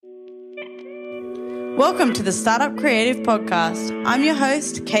Welcome to the Startup Creative Podcast. I'm your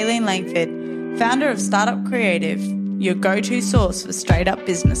host, Kayleen Langford, founder of Startup Creative, your go-to source for straight-up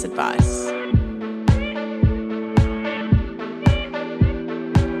business advice.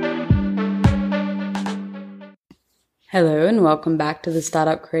 Hello and welcome back to the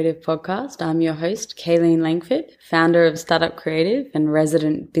Startup Creative Podcast. I'm your host, Kayleen Langford, founder of Startup Creative and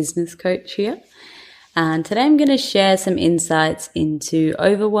resident business coach here. And today I'm going to share some insights into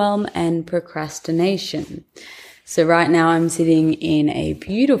overwhelm and procrastination. So right now I'm sitting in a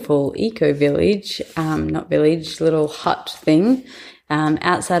beautiful eco-village, little hut thing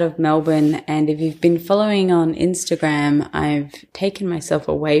outside of Melbourne. And if you've been following on Instagram, I've taken myself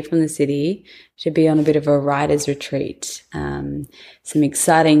away from the city to be on a bit of a writer's retreat. Some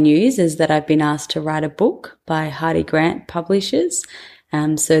exciting news is that I've been asked to write a book by Hardy Grant Publishers.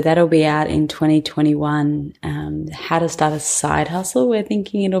 So that'll be out in 2021, How to Start a Side Hustle, we're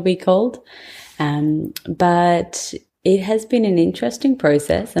thinking it'll be called. But it has been an interesting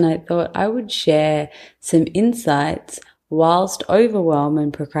process, and I thought I would share some insights whilst overwhelm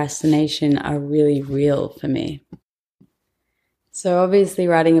and procrastination are really real for me. So obviously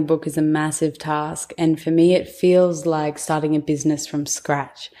writing a book is a massive task, and for me it feels like starting a business from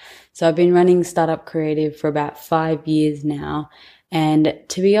scratch. So I've been running Startup Creative for about 5 years now. And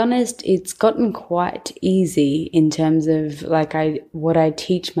to be honest, it's gotten quite easy in terms of what I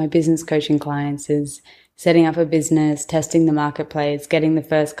teach my business coaching clients is setting up a business, testing the marketplace, getting the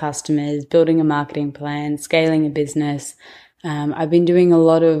first customers, building a marketing plan, scaling a business. I've been doing a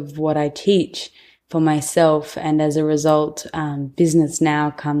lot of what I teach for myself. And as a result, business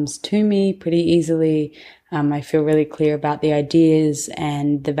now comes to me pretty easily. I feel really clear about the ideas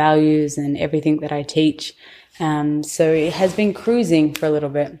and the values and everything that I teach. So it has been cruising for a little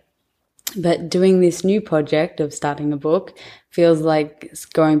bit, but doing this new project of starting a book feels like it's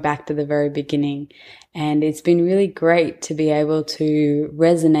going back to the very beginning. And it's been really great to be able to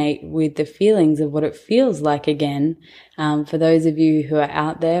resonate with the feelings of what it feels like again. For those of you who are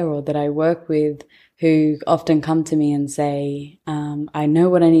out there or that I work with who often come to me and say, I know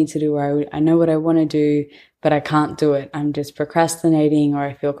what I need to do, or I know what I want to do, but I can't do it. I'm just procrastinating, or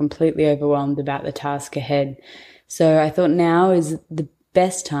I feel completely overwhelmed about the task ahead. So I thought now is the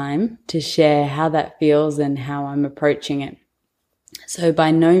best time to share how that feels and how I'm approaching it. So by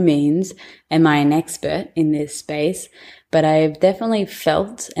no means am I an expert in this space, but I've definitely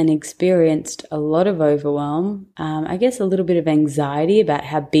felt and experienced a lot of overwhelm, I guess a little bit of anxiety about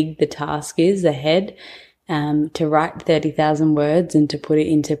how big the task is ahead. To write 30,000 words and to put it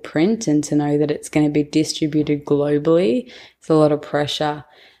into print and to know that it's going to be distributed globally. It's a lot of pressure.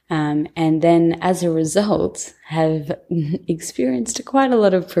 And then as a result, have experienced quite a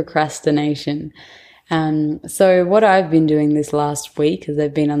lot of procrastination. So what I've been doing this last week as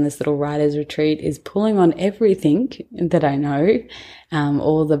I've been on this little writer's retreat is pulling on everything that I know,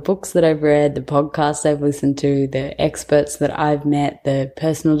 all the books that I've read, the podcasts I've listened to, the experts that I've met, the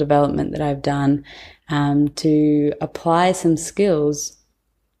personal development that I've done, to apply some skills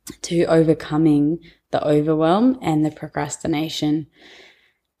to overcoming the overwhelm and the procrastination.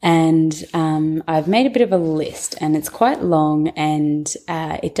 And I've made a bit of a list, and it's quite long, and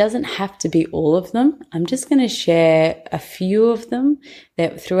it doesn't have to be all of them. I'm just going to share a few of them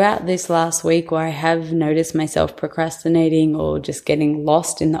that throughout this last week where I have noticed myself procrastinating or just getting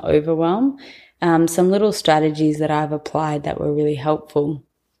lost in the overwhelm, some little strategies that I've applied that were really helpful.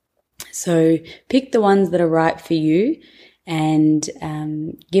 So pick the ones that are right for you and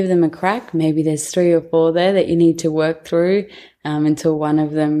give them a crack. Maybe there's 3 or 4 there that you need to work through until one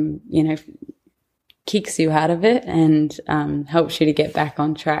of them, kicks you out of it and helps you to get back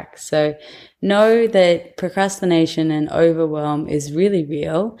on track. So know that procrastination and overwhelm is really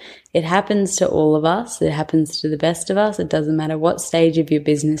real. It happens to all of us. It happens to the best of us. It doesn't matter what stage of your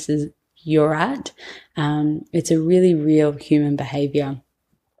business you're at. It's a really real human behavior.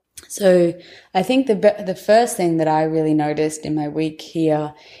 So I think the first thing that I really noticed in my week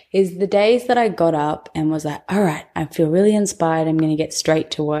here is the days that I got up and was like, all right, I feel really inspired. I'm going to get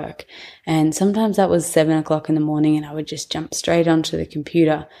straight to work. And sometimes that was 7 o'clock in the morning and I would just jump straight onto the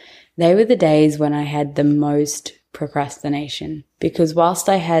computer. They were the days when I had the most procrastination, because whilst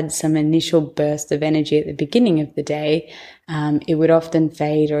I had some initial burst of energy at the beginning of the day, it would often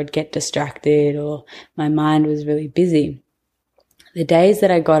fade or I'd get distracted or my mind was really busy. The days that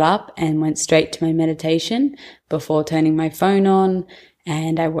I got up and went straight to my meditation before turning my phone on,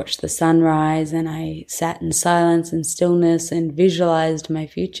 and I watched the sunrise and I sat in silence and stillness and visualized my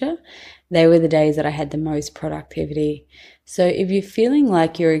future, they were the days that I had the most productivity. So if you're feeling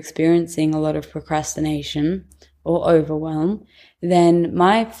like you're experiencing a lot of procrastination, or overwhelm, then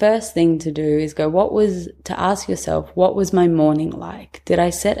my first thing to do is to ask yourself, what was my morning like? Did I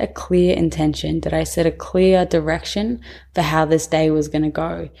set a clear intention? Did I set a clear direction for how this day was going to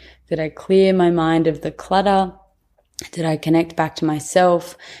go? Did I clear my mind of the clutter? Did I connect back to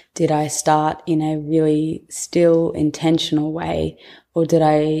myself? Did I start in a really still, intentional way? Or did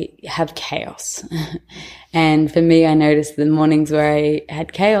I have chaos? And for me, I noticed the mornings where I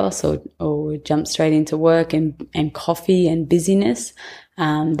had chaos or jumped straight into work and coffee and busyness,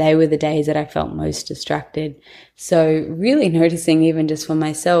 they were the days that I felt most distracted. So really noticing, even just for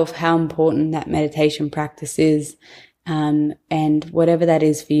myself, how important that meditation practice is. And whatever that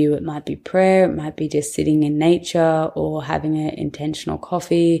is for you, it might be prayer, it might be just sitting in nature or having an intentional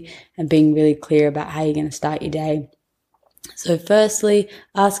coffee and being really clear about how you're going to start your day. So firstly,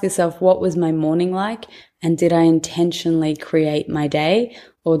 ask yourself, what was my morning like? And did I intentionally create my day,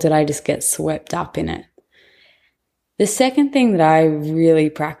 or did I just get swept up in it? The second thing that I really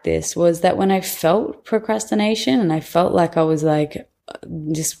practiced was that when I felt procrastination and I felt like I was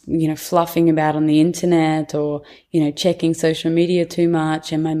just, fluffing about on the internet or, checking social media too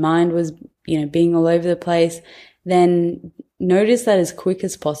much and my mind was, being all over the place, then notice that as quick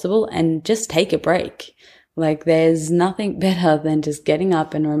as possible and just take a break. Like there's nothing better than just getting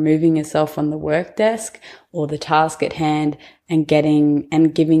up and removing yourself from the work desk or the task at hand and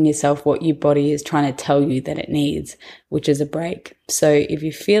giving yourself what your body is trying to tell you that it needs, which is a break. So if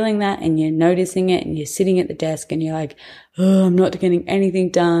you're feeling that and you're noticing it and you're sitting at the desk and you're like, oh, I'm not getting anything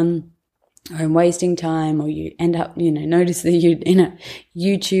done, or I'm wasting time, or you end up, notice that you're in a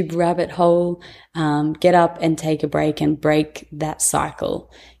YouTube rabbit hole, get up and take a break and break that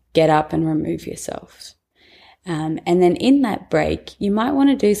cycle. Get up and remove yourself. And then in that break, you might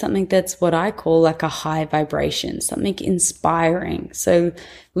want to do something that's what I call like a high vibration, something inspiring. So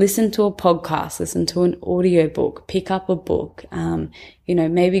listen to a podcast, listen to an audiobook, pick up a book,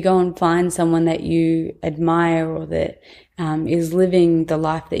 maybe go and find someone that you admire or that is living the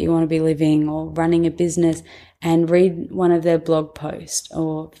life that you want to be living or running a business, and read one of their blog posts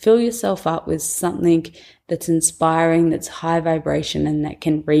or fill yourself up with something that's inspiring, that's high vibration, and that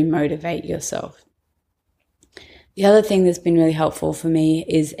can re-motivate yourself. The other thing that's been really helpful for me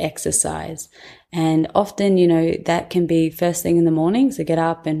is exercise. And often, that can be first thing in the morning. So get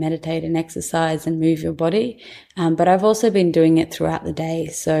up and meditate and exercise and move your body. But I've also been doing it throughout the day.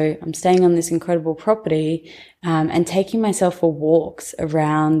 So I'm staying on this incredible property, and taking myself for walks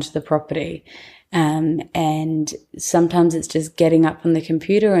around the property. And sometimes it's just getting up from the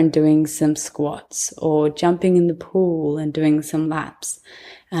computer and doing some squats or jumping in the pool and doing some laps.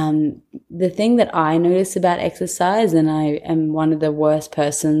 The thing that I notice about exercise, and I am one of the worst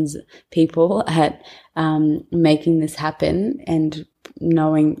people at making this happen, and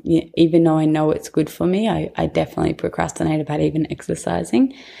even though I know it's good for me, I definitely procrastinate about even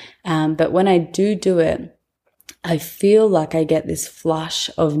exercising. But when I do it, I feel like I get this flush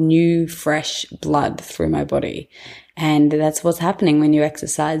of new, fresh blood through my body. And that's what's happening when you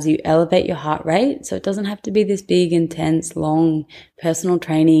exercise. You elevate your heart rate. So it doesn't have to be this big, intense, long personal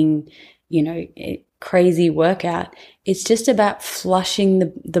training, crazy workout. It's just about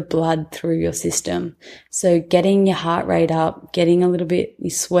flushing the blood through your system. So getting your heart rate up, getting a little bit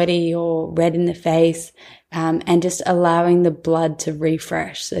sweaty or red in the face, and just allowing the blood to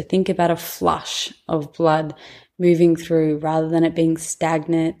refresh. So think about a flush of blood moving through rather than it being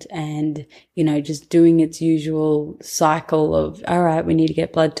stagnant and, just doing its usual cycle of, all right, we need to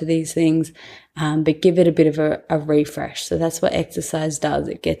get blood to these things, but give it a bit of a refresh. So that's what exercise does.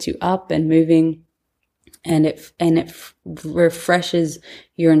 It gets you up and moving, and it refreshes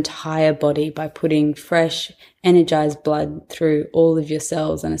your entire body by putting fresh, energized blood through all of your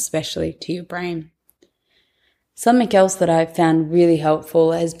cells and especially to your brain. Something else that I've found really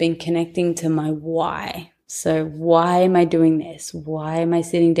helpful has been connecting to my why. So why am I doing this? Why am I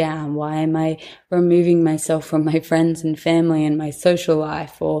sitting down? Why am I removing myself from my friends and family and my social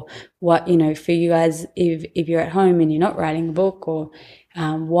life? Or what, for you guys, if you're at home and you're not writing a book, or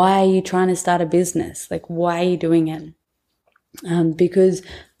why are you trying to start a business? Like, why are you doing it? Because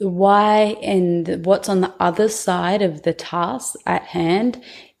the why and what's on the other side of the task at hand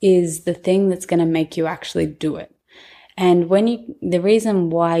is the thing that's going to make you actually do it. And the reason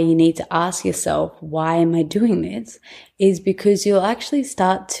why you need to ask yourself, why am I doing this, is because you'll actually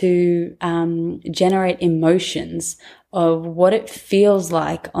start to generate emotions of what it feels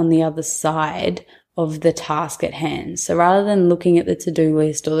like on the other side of the task at hand. So rather than looking at the to-do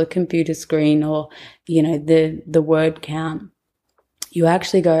list or the computer screen or, the word count, you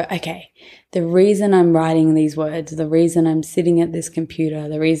actually go, okay, the reason I'm writing these words, the reason I'm sitting at this computer,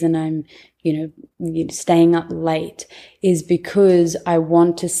 the reason I'm, staying up late, is because I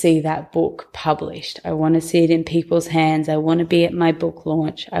want to see that book published. I want to see it in people's hands. I want to be at my book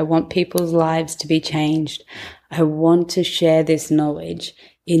launch. I want people's lives to be changed. I want to share this knowledge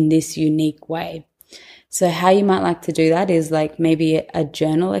in this unique way. So how you might like to do that is like maybe a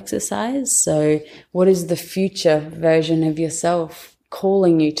journal exercise. So what is the future version of yourself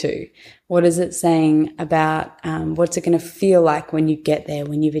calling you to? What is it saying about what's it going to feel like when you get there,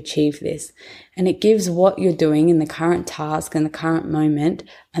 when you've achieved this? And it gives what you're doing in the current task and the current moment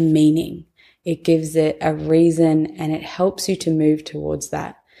a meaning. It gives it a reason, and it helps you to move towards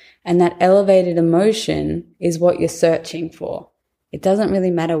that. And that elevated emotion is what you're searching for. It doesn't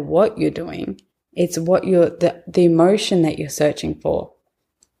really matter what you're doing. It's what the emotion that you're searching for.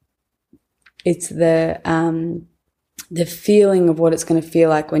 It's the feeling of what it's going to feel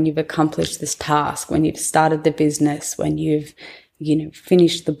like when you've accomplished this task, when you've started the business, when you've,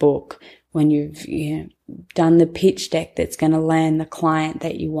 finished the book, when you've, done the pitch deck that's going to land the client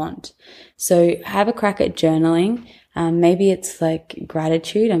that you want. So have a crack at journaling. Maybe it's like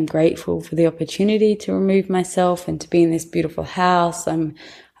gratitude. I'm grateful for the opportunity to remove myself and to be in this beautiful house.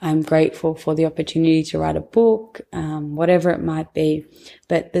 I'm grateful for the opportunity to write a book, whatever it might be.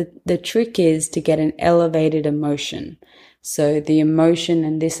 But the trick is to get an elevated emotion. So the emotion,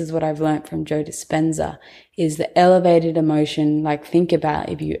 and this is what I've learned from Joe Dispenza, is the elevated emotion. Like, think about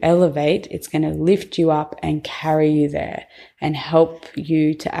if you elevate, it's going to lift you up and carry you there and help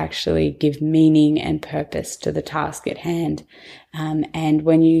you to actually give meaning and purpose to the task at hand. And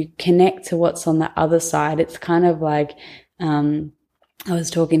when you connect to what's on the other side, it's kind of like, I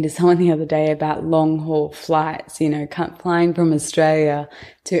was talking to someone the other day about long haul flights, flying from Australia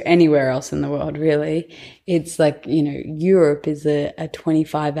to anywhere else in the world, really. It's like, Europe is a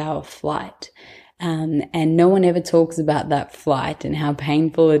 25-hour flight. And no one ever talks about that flight and how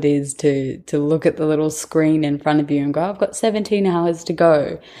painful it is to look at the little screen in front of you and go, I've got 17 hours to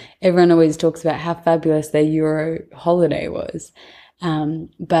go. Everyone always talks about how fabulous their Euro holiday was.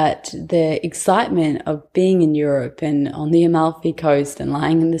 But the excitement of being in Europe and on the Amalfi Coast and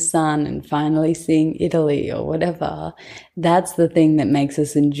lying in the sun and finally seeing Italy or whatever, that's the thing that makes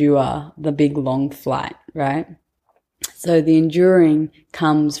us endure the big long flight, right? So the enduring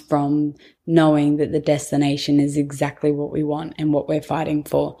comes from knowing that the destination is exactly what we want and what we're fighting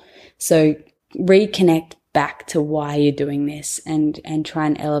for. So reconnect back to why you're doing this and try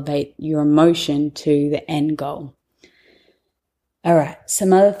and elevate your emotion to the end goal. All right.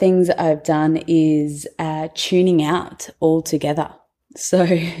 Some other things I've done is tuning out altogether.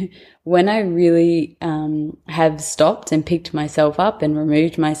 So when I really have stopped and picked myself up and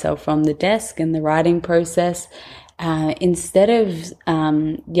removed myself from the desk and the writing process, instead of,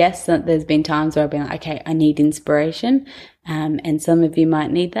 yes, there's been times where I've been like, okay, I need inspiration. And some of you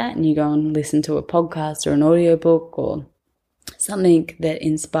might need that, and you go and listen to a podcast or an audiobook or something that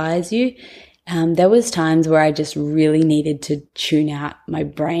inspires you. There was times where I just really needed to tune out my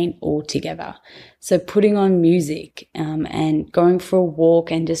brain altogether. So putting on music, and going for a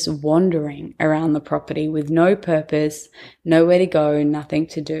walk and just wandering around the property with no purpose, nowhere to go, nothing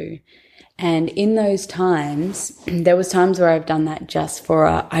to do. And in those times, there was times where I've done that just for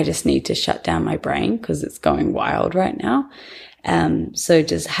I just need to shut down my brain because it's going wild right now. So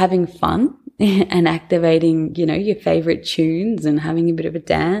just having fun and activating, your favorite tunes and having a bit of a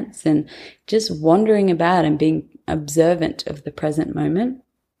dance and just wandering about and being observant of the present moment,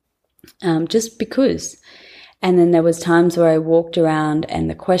 just because. And then there was times where I walked around and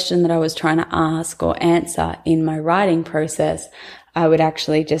the question that I was trying to ask or answer in my writing process, I would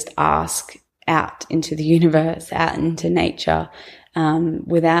actually just ask out into the universe, out into nature,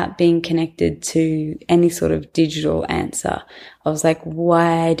 without being connected to any sort of digital answer. I was like,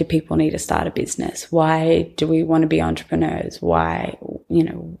 why do people need to start a business? Why do we want to be entrepreneurs? Why,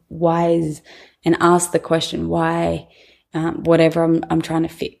 and ask the question, why, whatever I'm trying to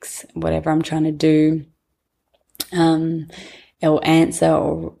fix, whatever I'm trying to do, or answer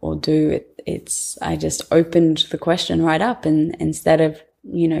or do it. I just opened the question right up, and instead of,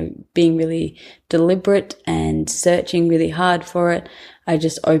 being really deliberate and searching really hard for it, I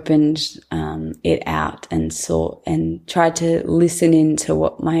just opened it out and tried to listen into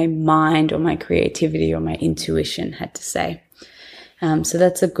what my mind or my creativity or my intuition had to say. So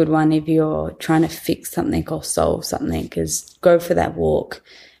that's a good one if you're trying to fix something or solve something, because go for that walk,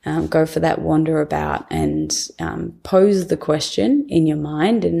 go for that wander about, and pose the question in your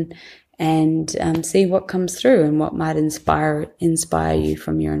mind and see what comes through and what might inspire you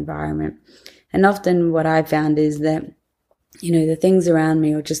from your environment. And often what I found is that, the things around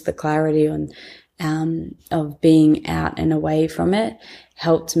me, or just the clarity of being out and away from it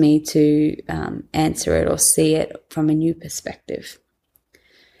helped me to answer it or see it from a new perspective.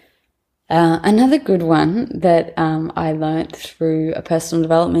 Another good one that I learnt through a personal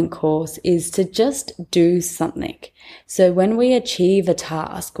development course is to just do something. So when we achieve a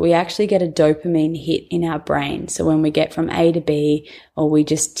task, we actually get a dopamine hit in our brain. So when we get from A to B, or we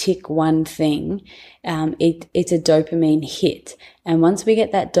just tick one thing, it's a dopamine hit. And once we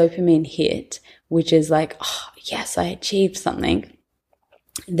get that dopamine hit, which is like, oh, yes, I achieved something,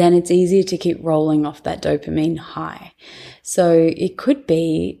 then it's easier to keep rolling off that dopamine high. So it could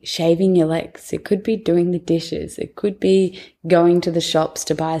be shaving your legs. It could be doing the dishes. It could be going to the shops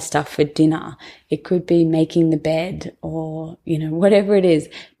to buy stuff for dinner. It could be making the bed, or, whatever it is.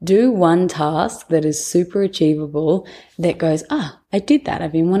 Do one task that is super achievable that goes, I did that.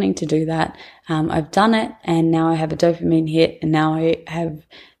 I've been wanting to do that. I've done it, and now I have a dopamine hit, and now I have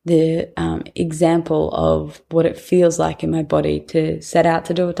the example of what it feels like in my body to set out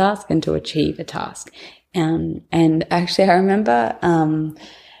to do a task and to achieve a task. And actually, I remember,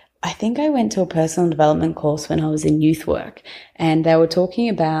 I think I went to a personal development course when I was in youth work, and they were talking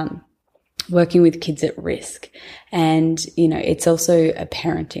about working with kids at risk. And, it's also a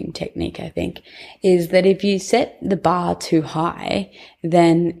parenting technique, I think, is that if you set the bar too high,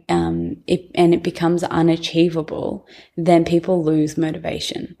 then, it becomes unachievable, then people lose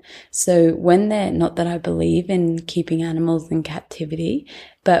motivation. So when not that I believe in keeping animals in captivity,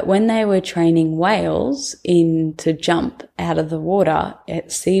 but when they were training whales to jump out of the water at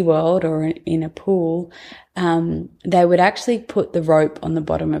SeaWorld or in a pool, they would actually put the rope on the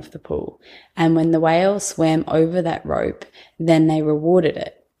bottom of the pool. And when the whale swam over that rope, then they rewarded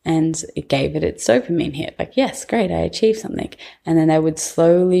it. And it gave it its dopamine hit. Like, yes, great, I achieved something. And then they would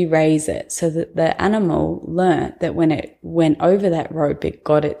slowly raise it so that the animal learnt that when it went over that rope, it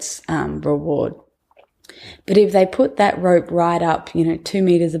got its reward. But if they put that rope right up, 2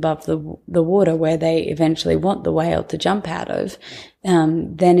 meters above the water where they eventually want the whale to jump out of,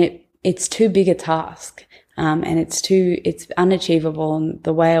 then it's too big a task. And it's unachievable, and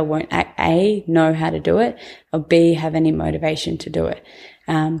the whale won't A, know how to do it, or B, have any motivation to do it.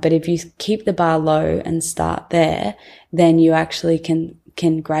 But if you keep the bar low and start there, then you actually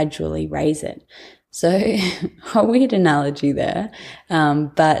can gradually raise it. So a weird analogy there,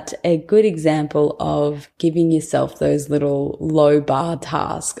 but a good example of giving yourself those little low bar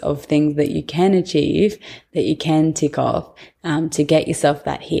tasks of things that you can achieve, that you can tick off, to get yourself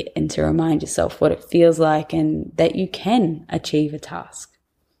that hit and to remind yourself what it feels like and that you can achieve a task.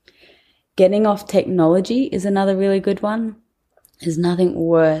 Getting off technology is another really good one. There's nothing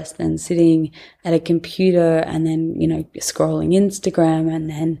worse than sitting at a computer and then, scrolling Instagram and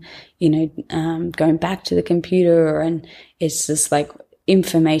then, going back to the computer, and it's just like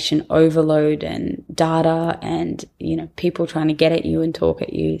information overload and data and, people trying to get at you and talk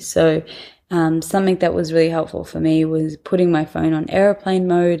at you. So, something that was really helpful for me was putting my phone on airplane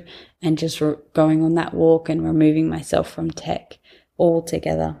mode and just going on that walk and removing myself from tech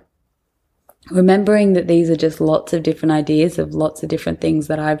altogether. Remembering that these are just lots of different ideas of lots of different things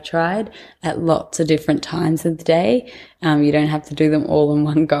that I've tried at lots of different times of the day. You don't have to do them all in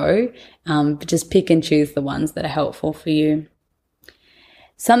one go, but just pick and choose the ones that are helpful for you.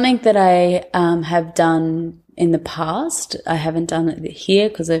 Something that I have done in the past, I haven't done it here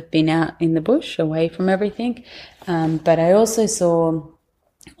because I've been out in the bush away from everything, but I also saw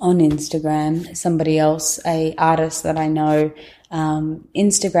on Instagram somebody else, a artist that I know,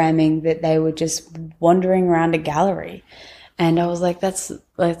 Instagramming that they were just wandering around a gallery. And I was like, that's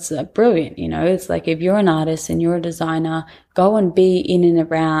brilliant. It's like, if you're an artist and you're a designer, go and be in and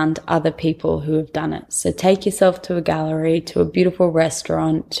around other people who have done it. So take yourself to a gallery, to a beautiful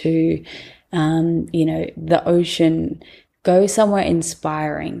restaurant, to, the ocean. Go somewhere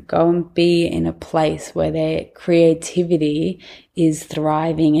inspiring. Go and be in a place where their creativity is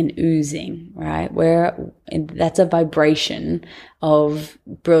thriving and oozing, right? Where that's a vibration of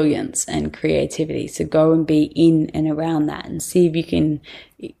brilliance and creativity. So go and be in and around that and see if you can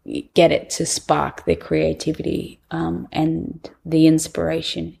get it to spark the creativity and the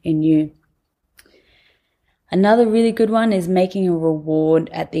inspiration in you. Another really good one is making a reward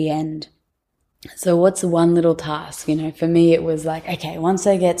at the end. So what's one little task? For me, it was like, okay, once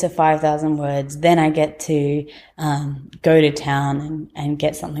I get to 5,000 words, then I get to go to town and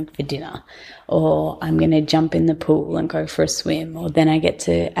get something for dinner, or I'm going to jump in the pool and go for a swim, or then I get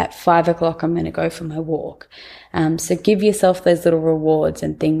to, at 5 o'clock, I'm going to go for my walk. So give yourself those little rewards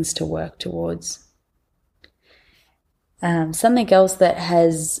and things to work towards. Something else that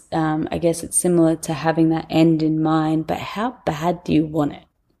has, I guess it's similar to having that end in mind, but how bad do you want it?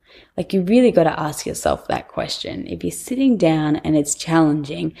 Like, you really got to ask yourself that question. If you're sitting down and it's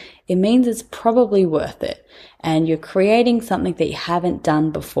challenging, it means it's probably worth it. And you're creating something that you haven't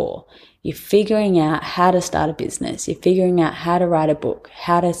done before. You're figuring out how to start a business. You're figuring out how to write a book,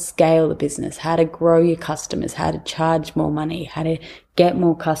 how to scale the business, how to grow your customers, how to charge more money, how to get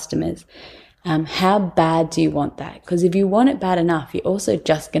more customers. How bad do you want that? Because if you want it bad enough, you're also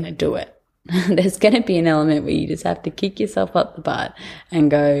just going to do it. There's going to be an element where you just have to kick yourself up the butt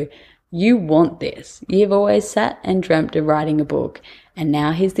and go, you want this. You've always sat and dreamt of writing a book, and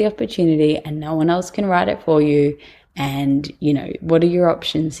now here's the opportunity, and no one else can write it for you. And, what are your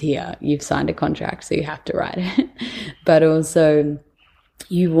options here? You've signed a contract, so you have to write it. But also,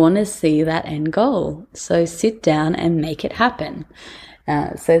 you want to see that end goal. So sit down and make it happen.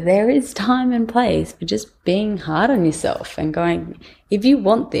 So there is time and place for just being hard on yourself and going, if you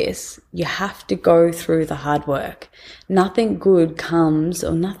want this, you have to go through the hard work. Nothing good comes,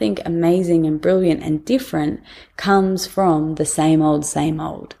 or nothing amazing and brilliant and different comes from the same old, same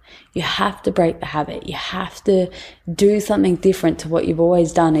old. You have to break the habit. You have to do something different to what you've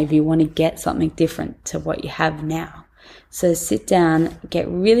always done if you want to get something different to what you have now. So sit down, get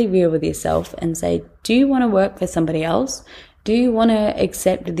really real with yourself and say, do you want to work for somebody else? Do you want to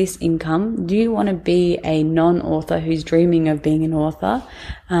accept this income? Do you want to be a non-author who's dreaming of being an author?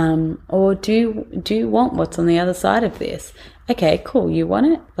 Or do you want what's on the other side of this? Okay, cool. You want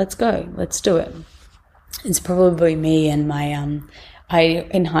it? Let's go. Let's do it. It's probably me and my,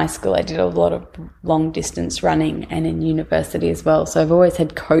 in high school, I did a lot of long distance running, and in university as well. So I've always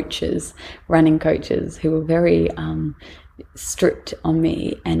had coaches, running coaches, who were very, strict on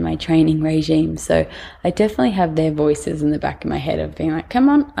me and my training regime. So I definitely have their voices in the back of my head of being like, come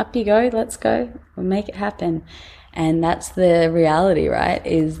on, up you go, let's go, we'll make it happen. And that's the reality, right?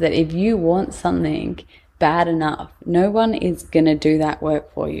 Is that if you want something bad enough, no one is going to do that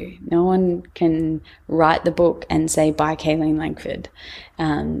work for you. No one can write the book and say, bye, Kayleen Langford.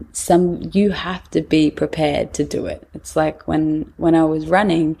 You have to be prepared to do it. It's like when I was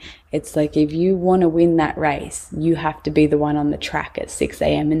running, it's like, if you want to win that race, you have to be the one on the track at 6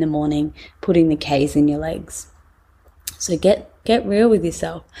 a.m. in the morning, putting the K's in your legs. So get real with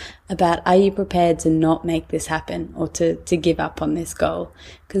yourself about, are you prepared to not make this happen, or to give up on this goal?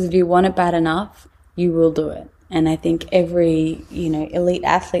 Because if you want it bad enough, you will do it. And I think every, elite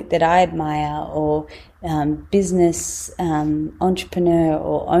athlete that I admire, or business entrepreneur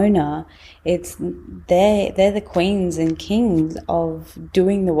or owner, they're the queens and kings of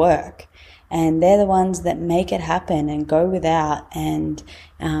doing the work. And they're the ones that make it happen and go without, and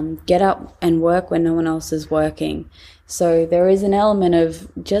get up and work when no one else is working. So there is an element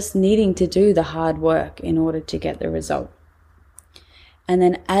of just needing to do the hard work in order to get the result. And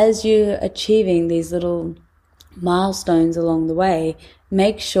then as you're achieving these little milestones along the way,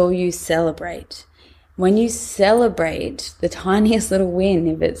 make sure you celebrate. When you celebrate the tiniest little win,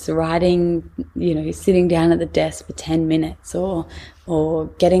 if it's writing, sitting down at the desk for 10 minutes, or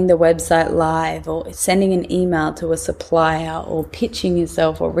getting the website live, or sending an email to a supplier, or pitching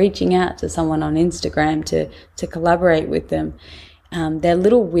yourself, or reaching out to someone on Instagram to collaborate with them. They're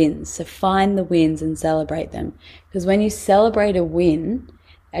little wins, so find the wins and celebrate them. Because when you celebrate a win,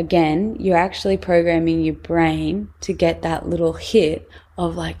 again, you're actually programming your brain to get that little hit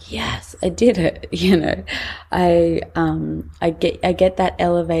of like, yes, I did it. I get that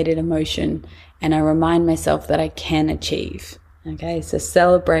elevated emotion, and I remind myself that I can achieve. Okay, so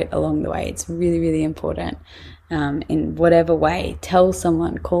celebrate along the way. It's really, really important. In whatever way, tell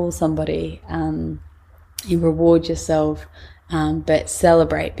someone, call somebody, you reward yourself. But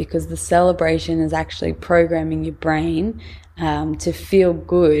celebrate, because the celebration is actually programming your brain to feel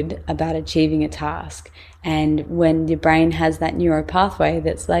good about achieving a task. And when your brain has that neuro pathway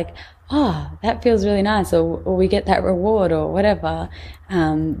that's like, oh, that feels really nice, or we get that reward or whatever,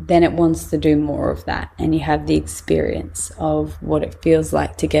 then it wants to do more of that. And you have the experience of what it feels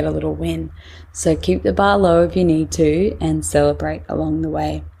like to get a little win. So keep the bar low if you need to, and celebrate along the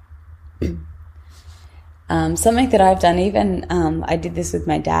way. Something that I've done, even I did this with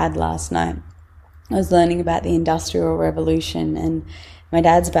my dad last night. I was learning about the Industrial Revolution, and my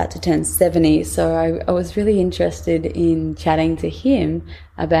dad's about to turn 70, so I was really interested in chatting to him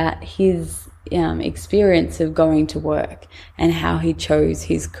about his experience of going to work and how he chose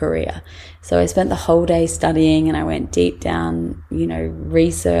his career. So I spent the whole day studying, and I went deep down,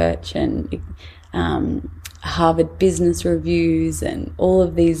 research and Harvard Business Reviews and all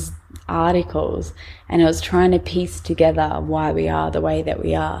of these articles, and I was trying to piece together why we are the way that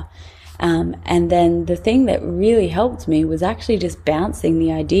we are. And then the thing that really helped me was actually just bouncing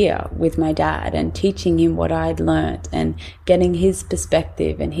the idea with my dad and teaching him what I'd learnt and getting his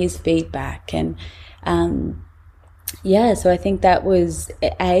perspective and his feedback. And so I think that was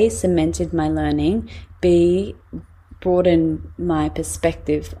A, cemented my learning, B, broadened my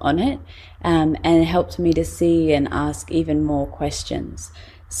perspective on it, and helped me to see and ask even more questions.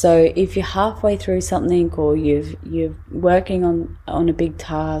 So if you're halfway through something, or you're working on a big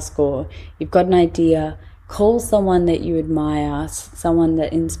task, or you've got an idea, call someone that you admire, someone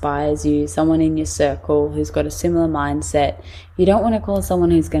that inspires you, someone in your circle who's got a similar mindset. You don't want to call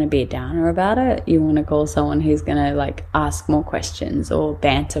someone who's going to be a downer about it. You want to call someone who's going to ask more questions or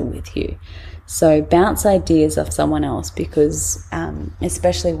banter with you. So bounce ideas off someone else, because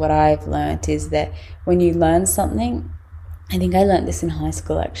especially what I've learned is that when you learn something, I think I learned this in high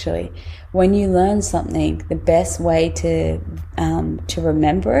school actually. When you learn something, the best way to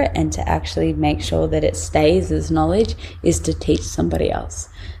remember it and to actually make sure that it stays as knowledge is to teach somebody else.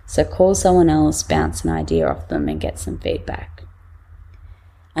 So call someone else, bounce an idea off them, and get some feedback.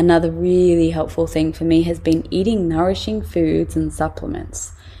 Another really helpful thing for me has been eating nourishing foods and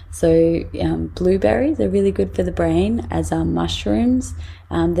supplements. So blueberries are really good for the brain, as are mushrooms.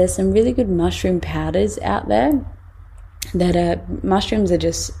 There's some really good mushroom powders out there. Mushrooms are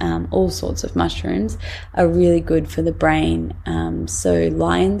just all sorts of mushrooms are really good for the brain. So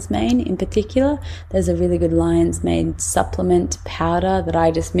lion's mane in particular, there's a really good lion's mane supplement powder that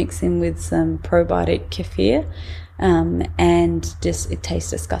I just mix in with some probiotic kefir, and just it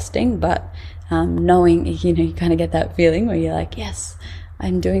tastes disgusting, but knowing, you kind of get that feeling where you're like, yes,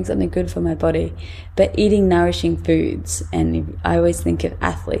 I'm doing something good for my body. But eating nourishing foods, and I always think of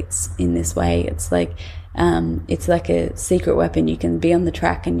athletes in this way. It's like a secret weapon. You can be on the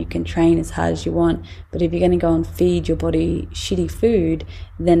track and you can train as hard as you want, but if you're going to go and feed your body shitty food,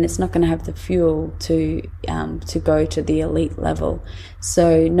 then it's not going to have the fuel to go to the elite level.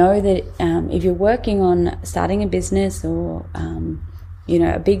 So know that if you're working on starting a business or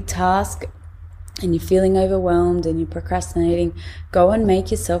a big task, and you're feeling overwhelmed and you're procrastinating, go and make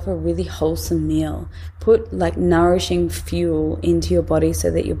yourself a really wholesome meal. Put nourishing fuel into your body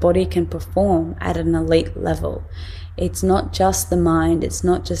so that your body can perform at an elite level. It's not just the mind, it's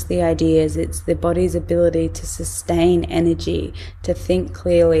not just the ideas, it's the body's ability to sustain energy, to think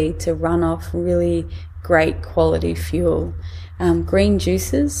clearly, to run off really great quality fuel. Green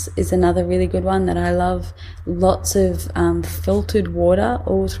juices is another really good one that I love. Lots of filtered water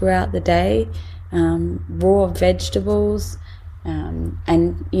all throughout the day. Raw vegetables, and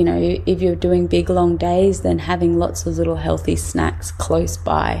if you're doing big long days, then having lots of little healthy snacks close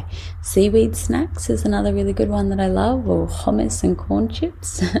by. Seaweed snacks is another really good one that I love, or hummus and corn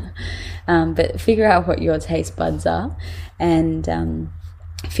chips. But figure out what your taste buds are, and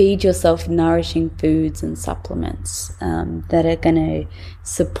feed yourself nourishing foods and supplements that are going to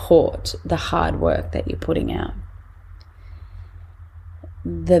support the hard work that you're putting out.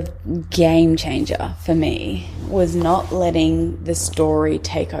 The game changer for me was not letting the story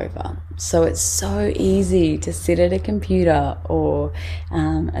take over. So it's so easy to sit at a computer or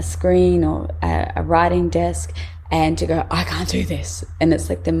a screen or a writing desk and to go, I can't do this. And it's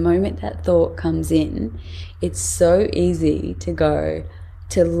like the moment that thought comes in, it's so easy to go,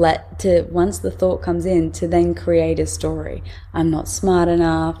 once the thought comes in, to then create a story. I'm not smart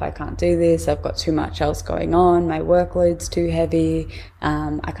enough, I can't do this, I've got too much else going on, my workload's too heavy,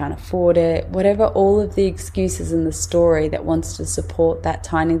 I can't afford it. Whatever, all of the excuses in the story that wants to support that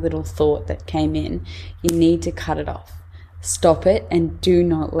tiny little thought that came in, you need to cut it off. Stop it and do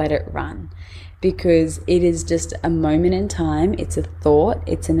not let it run. Because it is just a moment in time, it's a thought,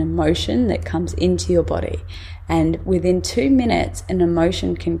 it's an emotion that comes into your body. And within 2 minutes, an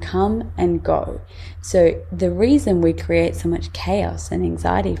emotion can come and go. So the reason we create so much chaos and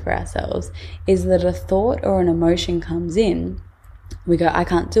anxiety for ourselves is that a thought or an emotion comes in, we go, I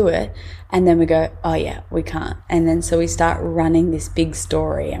can't do it. And then we go, oh yeah, we can't. And then so we start running this big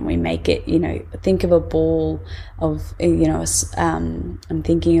story and we make it, think of a ball of, I'm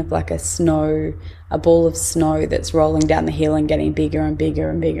thinking of like a ball of snow that's rolling down the hill and getting bigger and bigger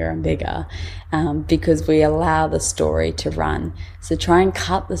and bigger and bigger, because we allow the story to run. So try and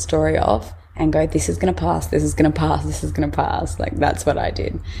cut the story off and go, this is going to pass, this is going to pass, this is going to pass. Like that's what I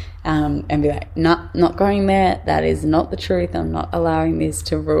did. And be like, not going there. That is not the truth. I'm not allowing this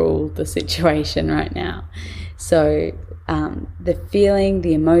to rule the situation right now. So the feeling,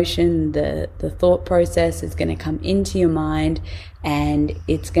 the emotion, the thought process is going to come into your mind, and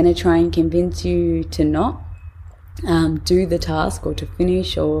it's going to try and convince you to not do the task or to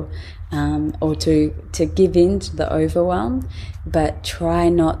finish or or to give in to the overwhelm, but try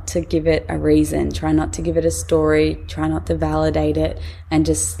not to give it a reason, try not to give it a story, try not to validate it, and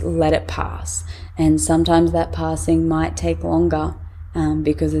just let it pass. And sometimes that passing might take longer,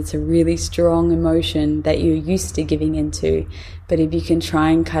 because it's a really strong emotion that you're used to giving into. But if you can try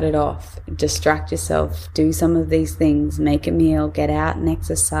and cut it off, distract yourself, do some of these things, make a meal, get out and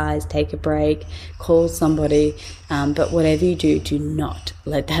exercise, take a break, call somebody, but whatever you do, do not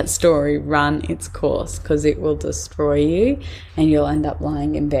let that story run its course, because it will destroy you and you'll end up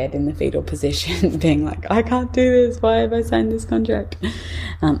lying in bed in the fetal position being like, I can't do this, why have I signed this contract?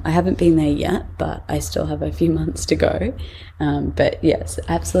 I haven't been there yet, but I still have a few months to go. But yes,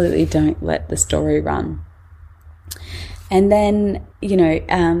 absolutely don't let the story run. And then,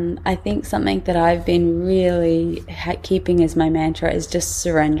 I think something that I've been really keeping as my mantra is just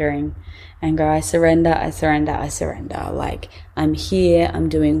surrendering, and go, I surrender, I surrender, I surrender. Like, I'm here, I'm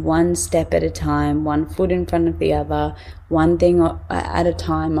doing one step at a time, one foot in front of the other, one thing at a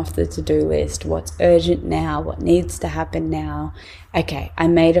time off the to-do list. What's urgent now? What needs to happen now? Okay, I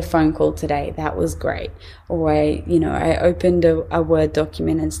made a phone call today. That was great. Or I opened a Word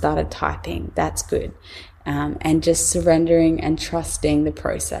document and started typing. That's good. And just surrendering and trusting the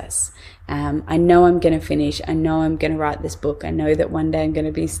process. I know I'm going to finish. I know I'm going to write this book. I know that one day I'm going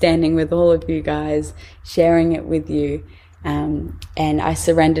to be standing with all of you guys, sharing it with you. And I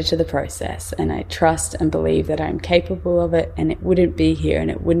surrender to the process, and I trust and believe that I'm capable of it, and it wouldn't be here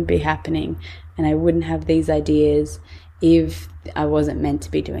and it wouldn't be happening, and I wouldn't have these ideas if I wasn't meant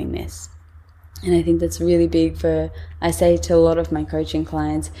to be doing this. And I think that's really big I say to a lot of my coaching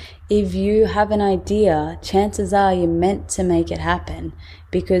clients, if you have an idea, chances are you're meant to make it happen,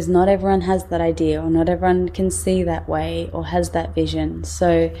 because not everyone has that idea, or not everyone can see that way or has that vision.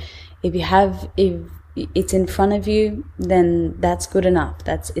 So if it's in front of you, then that's good enough.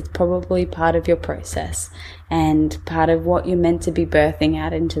 It's probably part of your process and part of what you're meant to be birthing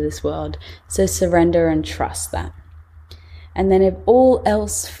out into this world. So surrender and trust that. And then if all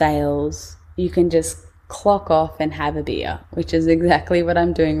else fails, you can just clock off and have a beer, which is exactly what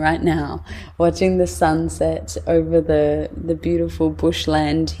I'm doing right now, watching the sunset over the beautiful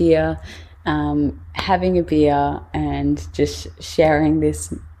bushland here, having a beer and just sharing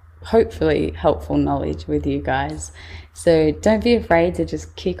this hopefully helpful knowledge with you guys. So don't be afraid to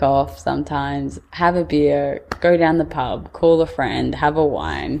just kick off sometimes, have a beer, go down the pub, call a friend, have a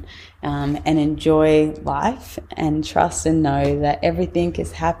wine, and enjoy life, and trust and know that everything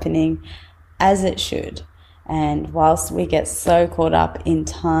is happening as it should. And whilst we get so caught up in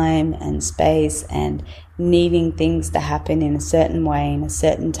time and space and needing things to happen in a certain way, in a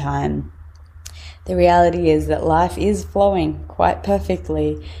certain time, the reality is that life is flowing quite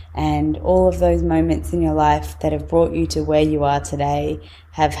perfectly, and all of those moments in your life that have brought you to where you are today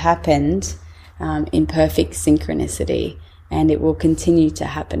have happened in perfect synchronicity, and it will continue to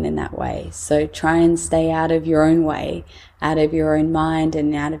happen in that way. So try and stay out of your own way, out of your own mind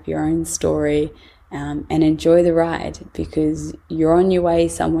and out of your own story, and enjoy the ride, because you're on your way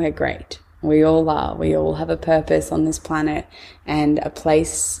somewhere great. We all are. We all have a purpose on this planet and a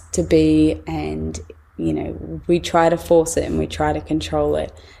place to be, and, we try to force it and we try to control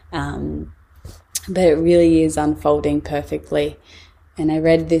it. But it really is unfolding perfectly. And I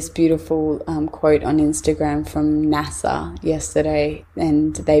read this beautiful quote on Instagram from NASA yesterday,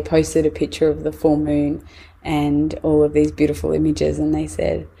 and they posted a picture of the full moon and all of these beautiful images, and they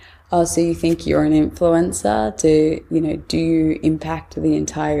said, oh, so you think you're an influencer? Do you impact the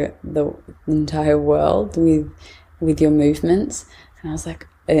entire world with your movements? And I was like,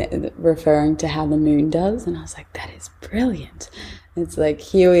 referring to how the moon does, and I was like, that is brilliant. It's like,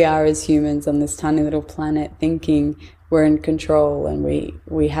 here we are as humans on this tiny little planet thinking we're in control and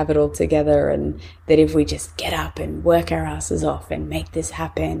we have it all together, and that if we just get up and work our asses off and make this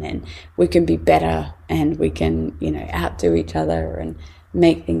happen, and we can be better, and we can, outdo each other and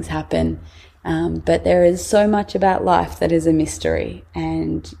make things happen. But there is so much about life that is a mystery.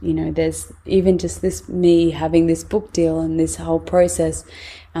 And, there's even just me having this book deal and this whole process.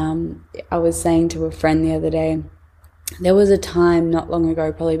 I was saying to a friend the other day, there was a time not long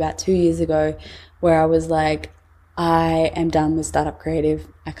ago, probably about 2 years ago, where I was like, I am done with Startup Creative.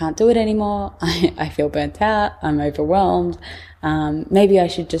 I can't do it anymore. I feel burnt out. I'm overwhelmed. Maybe I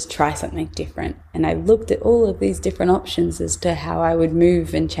should just try something different. And I looked at all of these different options as to how I would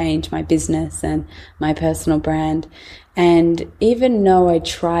move and change my business and my personal brand. And even though I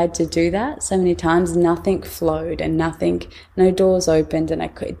tried to do that so many times, nothing flowed and no doors opened, and I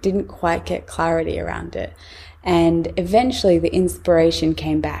didn't quite get clarity around it. And eventually the inspiration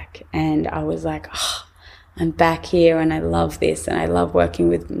came back, and I was like, I'm back here and I love this, and I love working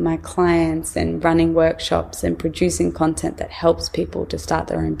with my clients and running workshops and producing content that helps people to start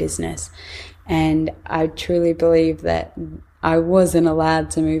their own business. And I truly believe that I wasn't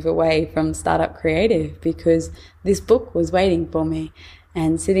allowed to move away from Startup Creative because this book was waiting for me.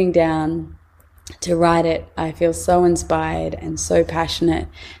 And sitting down to write it, I feel so inspired and so passionate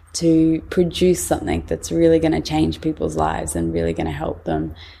to produce something that's really going to change people's lives and really going to help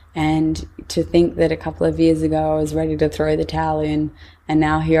them. And to think that a couple of years ago I was ready to throw the towel in, and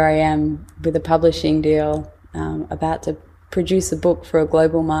now here I am with a publishing deal, about to produce a book for a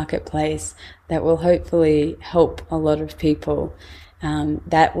global marketplace that will hopefully help a lot of people.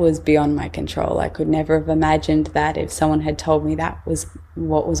 That was beyond my control. I could never have imagined that if someone had told me that was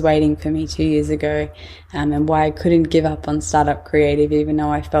what was waiting for me 2 years ago, and why I couldn't give up on Startup Creative even though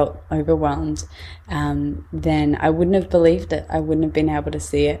I felt overwhelmed, then I wouldn't have believed it. I wouldn't have been able to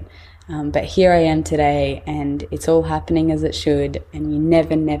see it. But here I am today, and it's all happening as it should, and you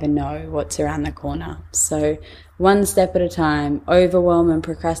never know what's around the corner. So one step at a time. Overwhelm and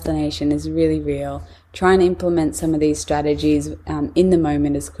procrastination is really real. Try and implement some of these strategies in the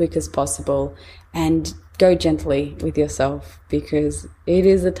moment as quick as possible, and go gently with yourself, because it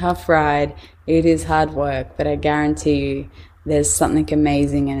is a tough ride. It is hard work, but I guarantee you there's something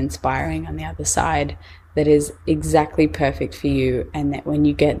amazing and inspiring on the other side that is exactly perfect for you, and that when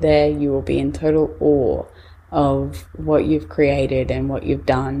you get there, you will be in total awe of what you've created and what you've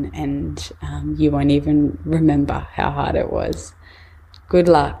done, and you won't even remember how hard it was. Good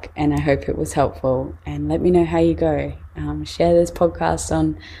luck, and I hope it was helpful, and let me know how you go. Share this podcast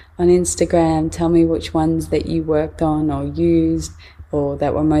on Instagram. Tell me which ones that you worked on or used or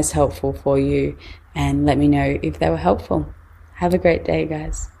that were most helpful for you, and let me know if they were helpful. Have a great day,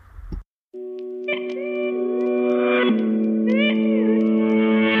 guys.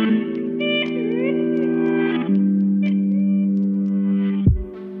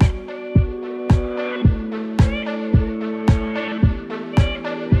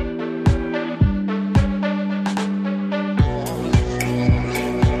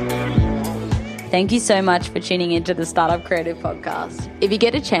 Thank you so much for tuning into the Startup Creative Podcast. If you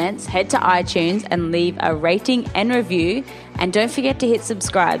get a chance, head to iTunes and leave a rating and review. And don't forget to hit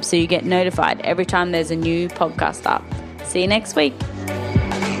subscribe so you get notified every time there's a new podcast up. See you next week.